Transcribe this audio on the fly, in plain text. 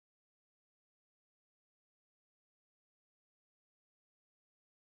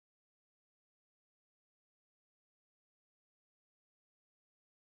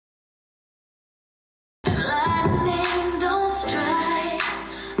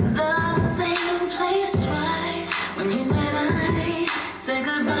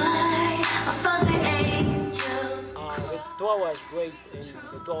was great and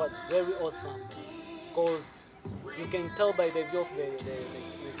the tour was very awesome because you can tell by the view of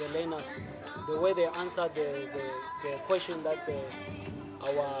the learners, the way they answered the question that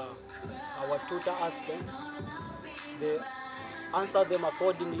our tutor asked them. They answered them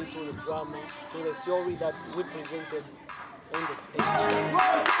accordingly to the drama, to the theory that we presented on the stage.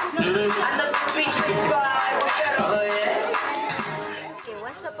 Okay,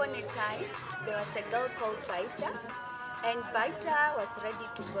 once upon a time, there was a girl called Baita, and Baita was ready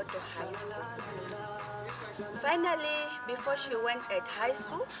to go to high school. Finally, before she went at high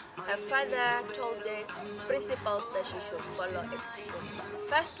school, her father told the principals that she should follow at school.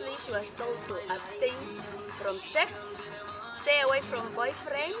 Firstly, she was told to abstain from sex, stay away from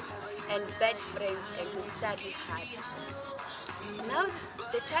boyfriends and bad friends, and to study hard. Now,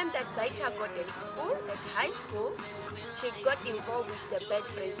 the time that Baita got at school, at high school, she got involved with the bad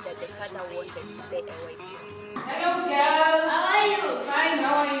friends that the father wanted to stay away from. Hello, girls. How are you? Fine,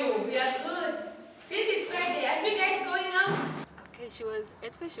 how are you? We are good. Since it's Friday, are you guys going out? Okay,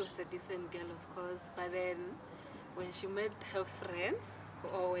 at first she was a decent girl, of course, but then when she met her friends,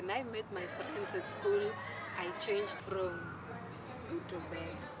 or when I met my friends at school, I changed from good to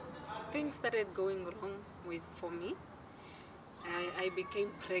bad. Things started going wrong for me. I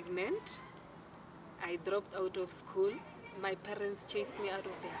became pregnant. I dropped out of school. My parents chased me out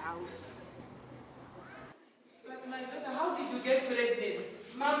of the house. But my daughter, how did you get pregnant?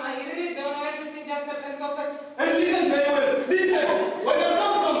 Mama, you really don't know everything just happens so fast. And listen very well. Listen. When you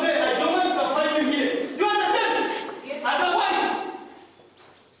come from there, I don't want to find you here. You understand? Yes. Otherwise.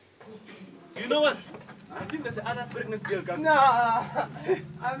 You know what? I think there's another pregnant girl coming. Nah,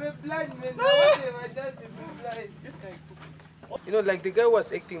 I'm a blind man. I want my dad to be blind. This guy is stupid. You know, like the guy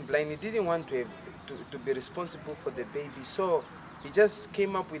was acting blind. He didn't want to be responsible for the baby. So he just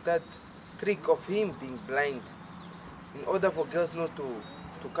came up with that trick of him being blind in order for girls not to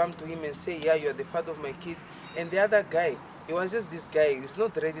come to him and say, yeah, you're the father of my kid. And the other guy, he was just this guy. He's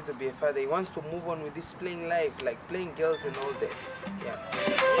not ready to be a father. He wants to move on with this playing life, like playing girls and all that. Yeah.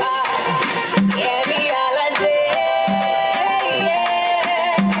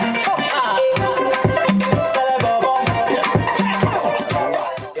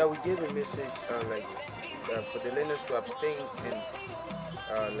 Yeah, we gave a message for the learners to abstain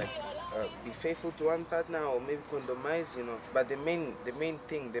and be faithful to one partner, or maybe condomize, you know. But the main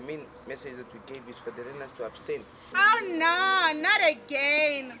message that we gave is for the learners to abstain. Oh no, not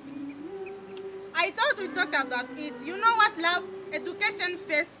again. I thought we talked about it. You know what, love? Education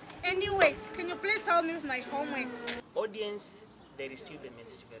first. Anyway, can you please help me with my homework? Audience, they received the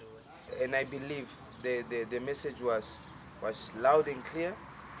message very well. And I believe the message was loud and clear,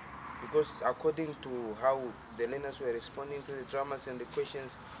 because according to how the learners were responding to the dramas and the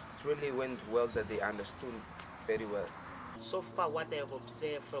questions, it really went well, that they understood very well. So far, what I have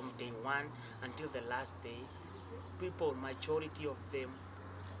observed from day one until the last day, people, majority of them,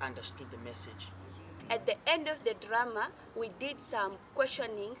 understood the message. At the end of the drama, we did some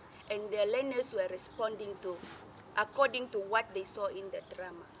questionings, and the learners were responding to according to what they saw in the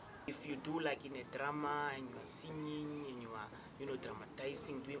drama. If you do like in a drama and you are singing and you are,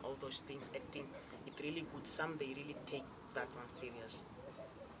 dramatizing, doing all those things, acting, it's really good. Some they really take that one serious.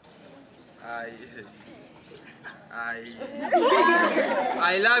 I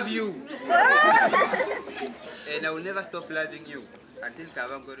love you, and I will never stop loving you until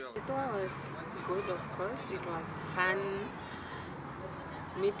Kavangori. The tour was good, of course. It was fun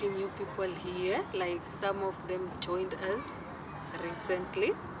meeting new people here. Like some of them joined us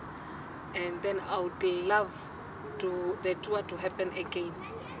recently, and then I would love the tour to happen again.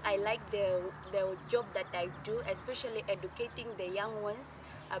 I like the job that I do, especially educating the young ones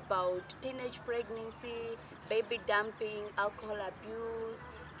about teenage pregnancy, baby dumping, alcohol abuse,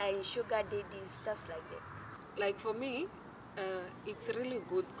 and sugar daddies, stuff like that. Like for me, it's really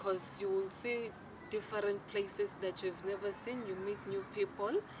good because you will see different places that you've never seen. You meet new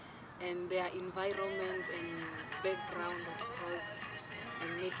people and their environment and background, of course,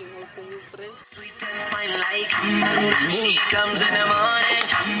 and making also new friends. Sweet and fine like she comes in the morning.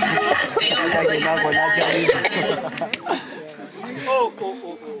 Oh.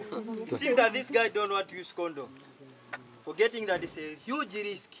 It seems that this guy don't want to use condom, forgetting that it's a huge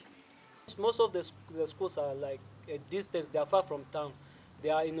risk. Most of the schools are like a distance. They are far from town. They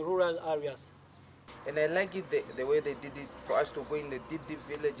are in rural areas. And I like it the way they did it for us to go in the deep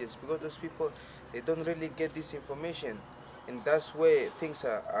villages, because those people, they don't really get this information. And that's where things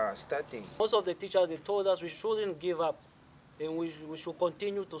are starting. Most of the teachers, they told us we shouldn't give up, and we should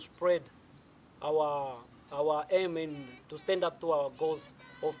continue to spread our our aim in to stand up to our goals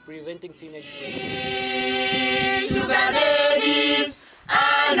of preventing teenage pregnancy. Sugar daddies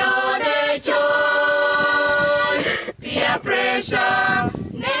are not a choice. Peer pressure,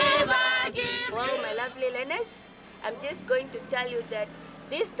 never give. Well, my lovely learners, I'm just going to tell you that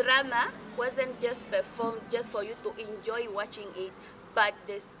this drama wasn't just performed just for you to enjoy watching it, but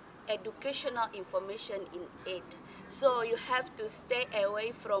there's educational information in it. So you have to stay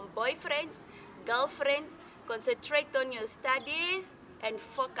away from boyfriends, girlfriends, concentrate on your studies, and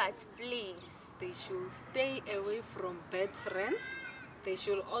focus, please. They should stay away from bad friends. They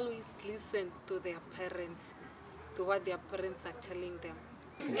should always listen to their parents, to what their parents are telling them.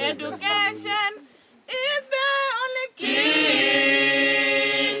 Education